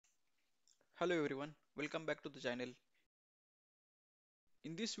Hello everyone, welcome back to the channel.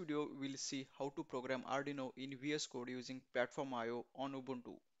 In this video, we'll see how to program Arduino in VS Code using platformio on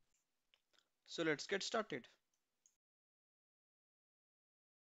Ubuntu. So let's get started.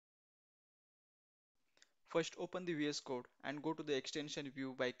 First, open the VS Code and go to the extension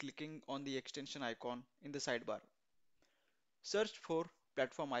view by clicking on the extension icon in the sidebar. Search for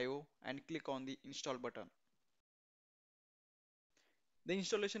platformio and click on the install button. The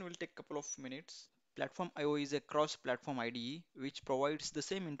installation will take a couple of minutes. Platform.io is a cross-platform IDE which provides the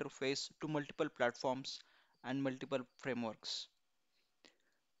same interface to multiple platforms and multiple frameworks.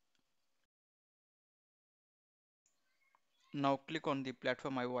 Now click on the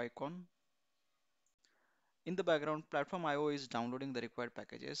platform.io icon. In the background, platform.io is downloading the required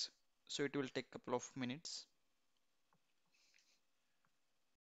packages, so it will take a couple of minutes.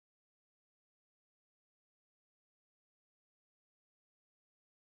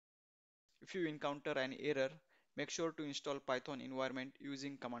 If you encounter an error, make sure to install Python environment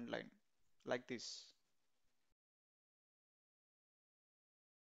using command line, like this.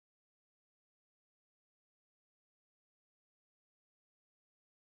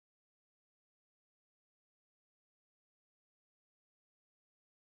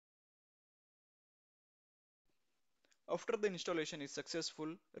 After the installation is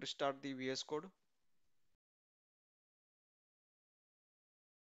successful, restart the VS Code.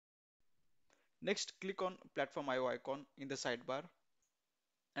 Next, click on platform.io icon in the sidebar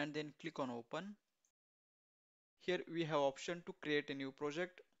and then click on open. Here we have option to create a new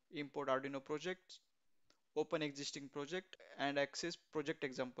project, import Arduino projects, open existing project and access project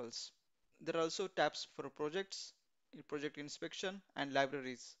examples. There are also tabs for projects, project inspection and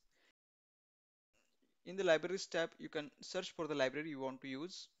libraries. In the libraries tab, you can search for the library you want to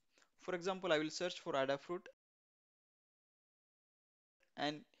use. For example, I will search for Adafruit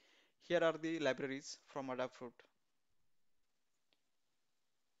and here are the libraries from Adafruit.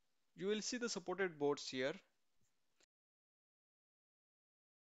 You will see the supported boards here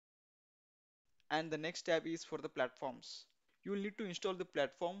and the next tab is for the platforms. You will need to install the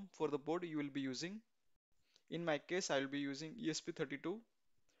platform for the board you will be using. In my case, I will be using ESP32.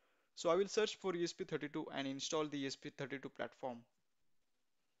 So I will search for ESP32 and install the ESP32 platform.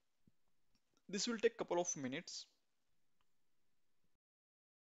 This will take a couple of minutes.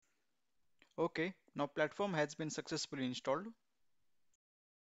 Okay, now platform has been successfully installed.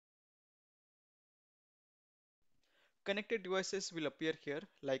 Connected devices will appear here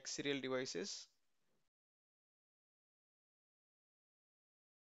like serial devices.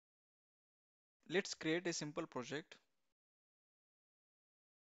 Let's create a simple project.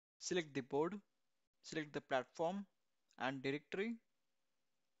 Select the board, select the platform and directory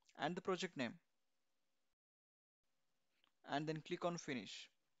and the project name and then click on finish.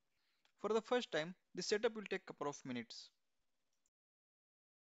 For the first time, the setup will take a couple of minutes.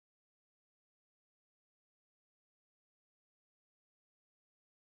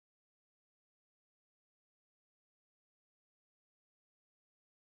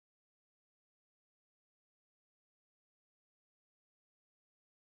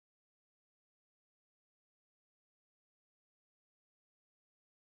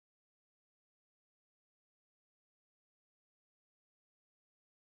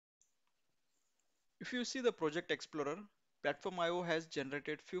 If you see the project explorer, platform.io has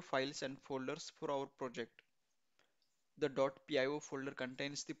generated few files and folders for our project. The .pio folder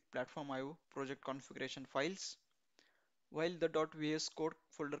contains the platform.io project configuration files, while the .vs code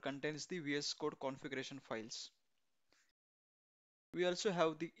folder contains the VS Code configuration files. We also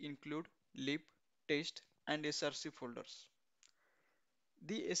have the include, lib, test, and src folders.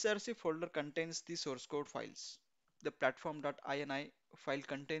 The src folder contains the source code files. The platform.ini file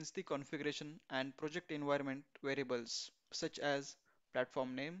contains the configuration and project environment variables such as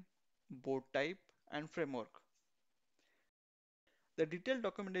platform name, board type, and framework. The detailed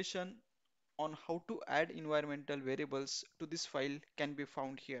documentation on how to add environmental variables to this file can be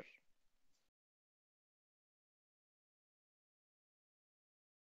found here.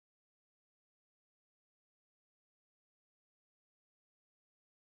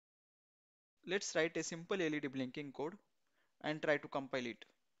 Let's write a simple LED blinking code and try to compile it.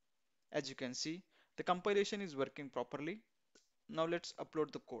 As you can see, the compilation is working properly. Now let's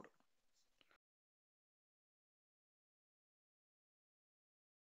upload the code.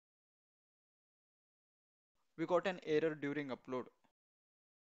 We got an error during upload.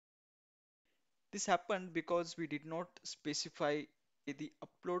 This happened because we did not specify the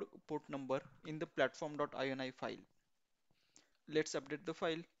upload port number in the platform.ini file. Let's update the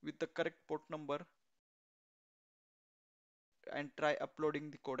file with the correct port number and try uploading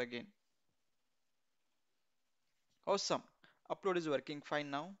the code again. Awesome. Upload is working fine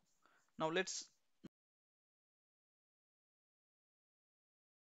now. Now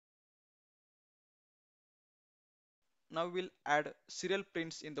we'll add serial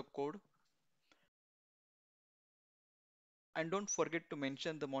prints in the code, and don't forget to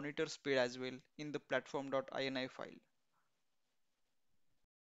mention the monitor speed as well in the platform.ini file.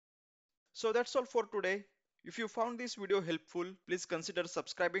 So that's all for today. If you found this video helpful, please consider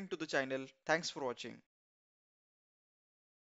subscribing to the channel. Thanks for watching.